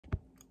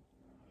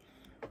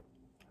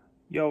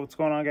Yo, what's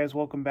going on, guys?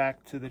 Welcome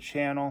back to the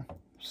channel.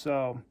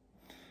 So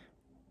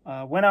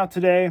went out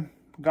today,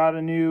 got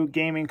a new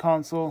gaming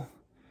console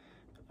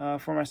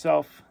for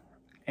myself,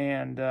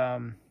 and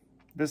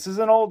this is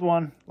an old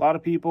one. A lot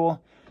of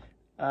people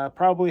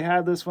probably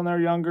had this when they were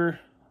younger.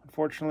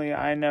 Unfortunately,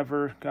 I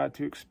never got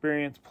to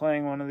experience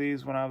playing one of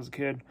these when I was a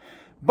kid,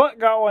 but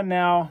got one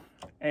now,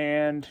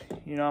 and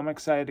you know, I'm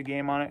excited to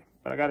game on it.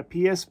 But I got a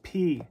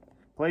PSP,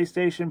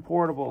 PlayStation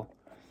Portable.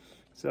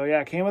 So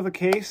yeah, it came with a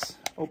case.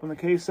 Open the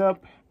case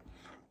up.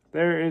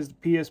 There is the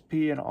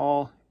PSP in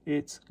all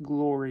its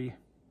glory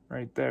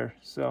right there.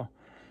 So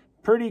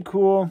pretty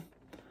cool.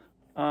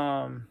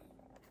 I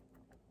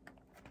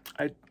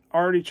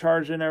already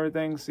charged and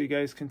everything so you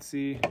guys can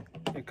see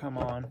it come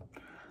on.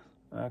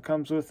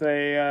 Comes with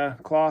a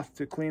cloth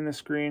to clean the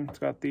screen. It's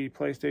got the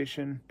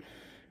PlayStation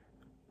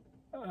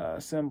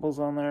symbols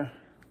on there.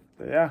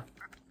 But yeah,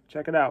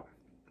 check it out.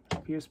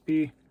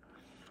 PSP.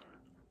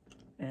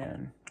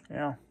 And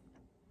yeah,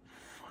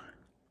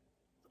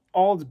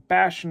 all its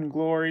bash and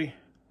glory.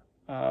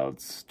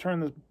 Let's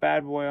turn this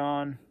bad boy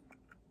on.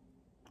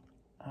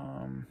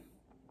 So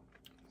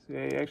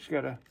yeah, you actually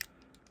gotta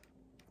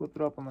flip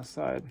it up on the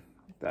side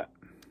like that.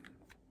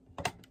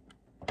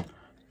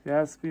 Yeah,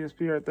 that's the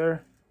PSP right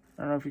there.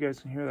 I don't know if you guys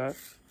can hear that.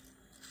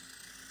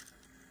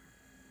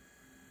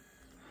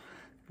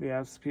 But yeah,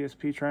 it's the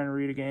PSP trying to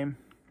read a game.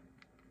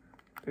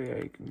 But yeah,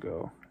 you can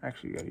go.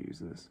 Actually, you gotta use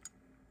this.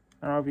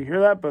 I don't know if you hear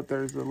that, but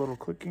there's a little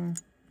clicking.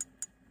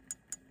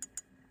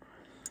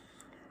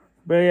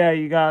 But yeah,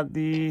 you got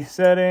the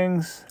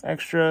settings,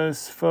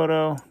 extras,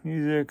 photo,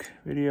 music,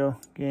 video,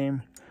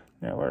 game,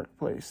 network,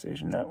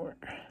 PlayStation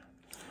Network.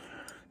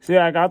 So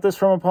yeah, I got this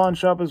from a pawn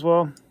shop as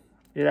well.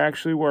 It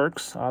actually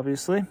works,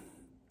 obviously.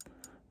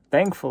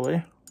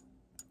 Thankfully.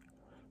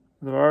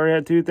 I've already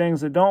had two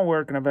things that don't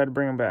work and I've had to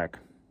bring them back.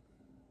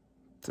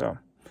 So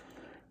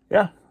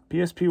yeah,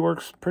 PSP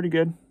works pretty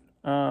good.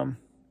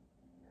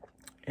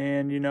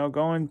 And you know,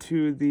 going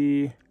to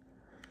the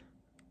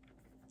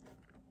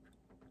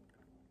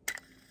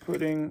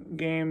putting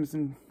games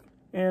in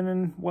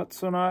and what's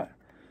so not.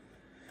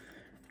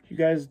 You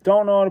guys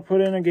don't know how to put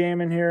in a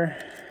game in here.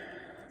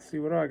 Let's see,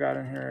 what do I got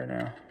in here right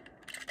now?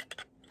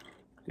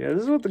 Yeah,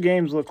 this is what the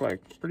games look like.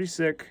 Pretty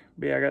sick.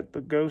 But yeah, I got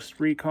the Ghost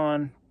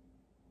Recon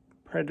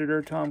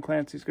Predator, Tom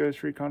Clancy's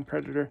Ghost Recon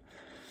Predator.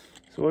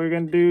 So what you're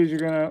going to do is you're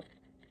going to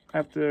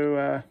have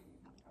to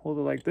hold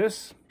it like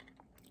this.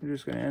 You're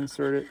just going to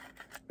insert it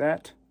like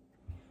that.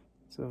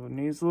 So it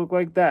needs to look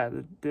like that.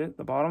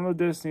 The bottom of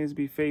the disc needs to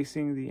be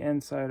facing the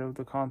inside of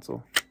the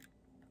console.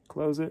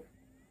 Close it.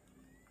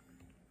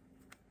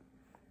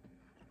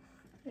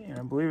 And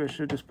I believe it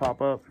should just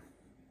pop up.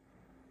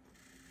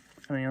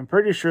 I mean, I'm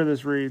pretty sure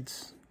this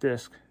reads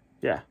disc.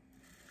 Yeah.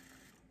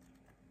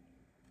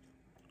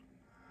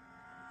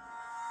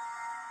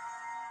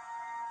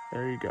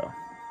 There you go.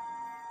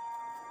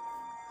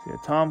 So yeah,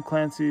 Tom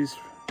Clancy's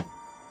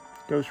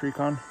Ghost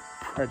Recon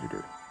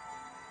Predator.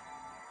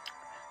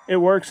 It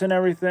works and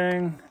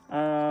everything,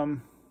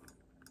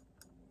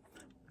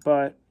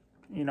 but,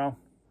 you know,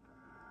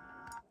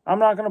 I'm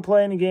not going to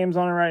play any games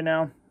on it right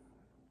now.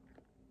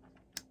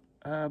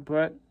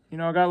 But, you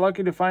know, I got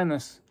lucky to find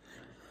this.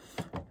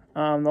 The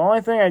only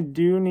thing I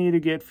do need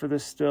to get for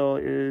this still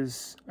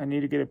is I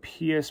need to get a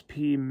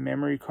PSP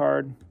memory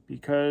card,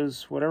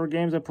 because whatever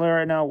games I play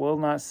right now will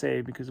not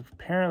save, because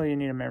apparently you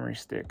need a memory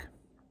stick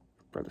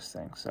for this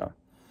thing. So,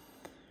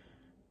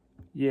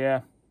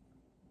 yeah.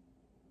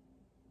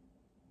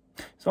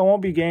 So I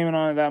won't be gaming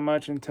on it that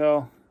much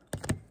until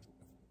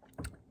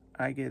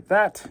I get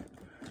that.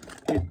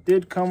 It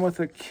did come with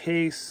a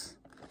case.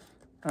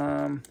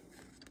 So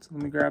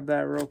let me grab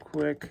that real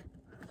quick.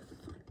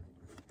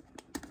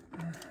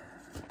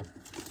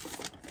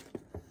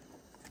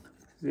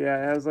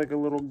 Yeah, it has like a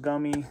little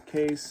gummy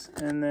case,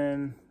 and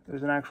then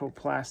there's an actual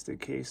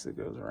plastic case that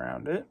goes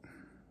around it.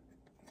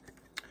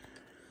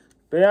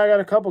 But yeah, I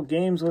got a couple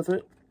games with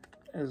it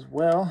as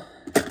well.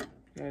 You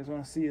guys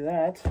want to see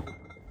that?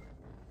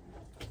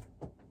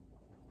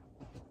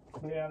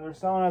 Yeah, they're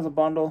selling as a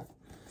bundle.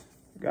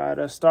 Got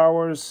a Star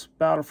Wars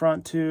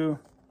Battlefront 2,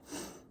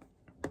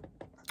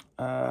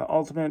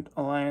 Ultimate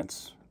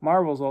Alliance,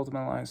 Marvel's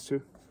Ultimate Alliance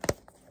 2,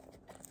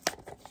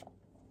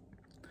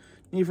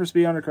 Need for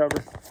Speed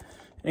Undercover.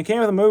 And it came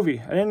with a movie.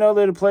 I didn't know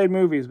they'd have played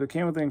movies, but it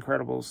came with The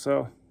Incredibles.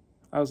 So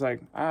I was like,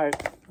 all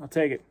right, I'll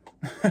take it.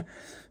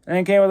 And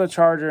it came with a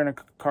charger and a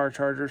car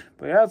charger.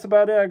 But yeah, that's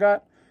about it. I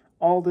got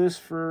all this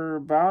for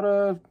about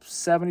a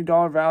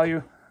 $70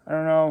 value. I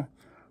don't know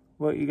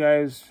what you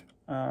guys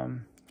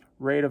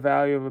rate a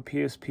value of a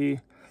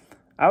PSP.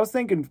 I was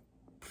thinking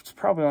it's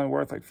probably only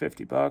worth like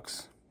 50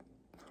 bucks.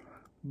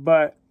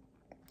 But,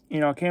 you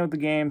know, it came with the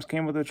games,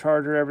 came with the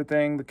charger,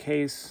 everything, the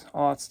case,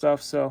 all that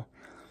stuff. So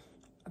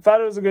I thought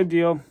it was a good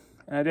deal,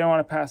 and I didn't want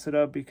to pass it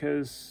up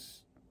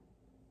because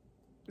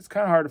it's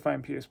kind of hard to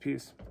find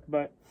PSPs.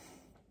 But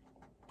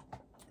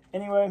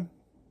anyway,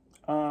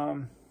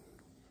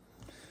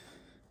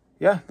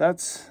 yeah,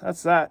 that's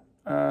that.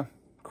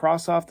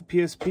 Cross off the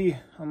PSP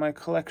on my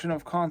collection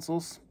of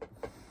consoles.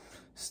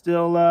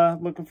 Still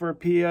looking for a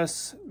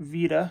PS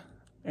Vita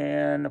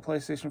and a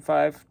PlayStation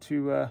 5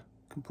 to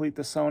complete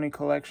the Sony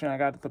collection. I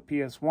got the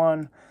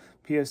PS1,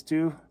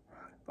 PS2.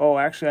 Oh,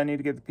 actually, I need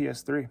to get the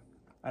PS3.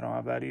 I don't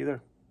have that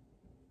either.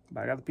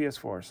 But I got the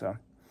PS4, so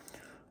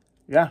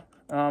yeah.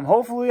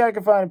 Hopefully, I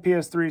can find a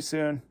PS3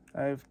 soon.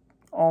 I've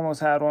almost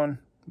had one,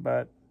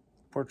 but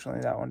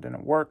fortunately, that one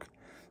didn't work.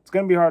 It's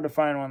going to be hard to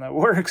find one that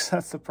works.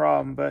 That's the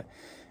problem. But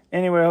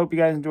anyway, I hope you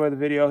guys enjoyed the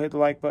video. Hit the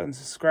like button,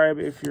 subscribe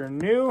if you're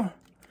new.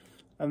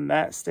 Other than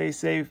that, stay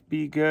safe,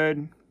 be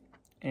good,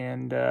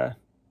 and,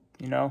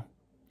 you know,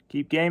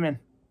 keep gaming.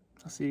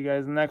 I'll see you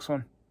guys in the next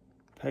one.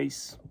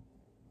 Peace.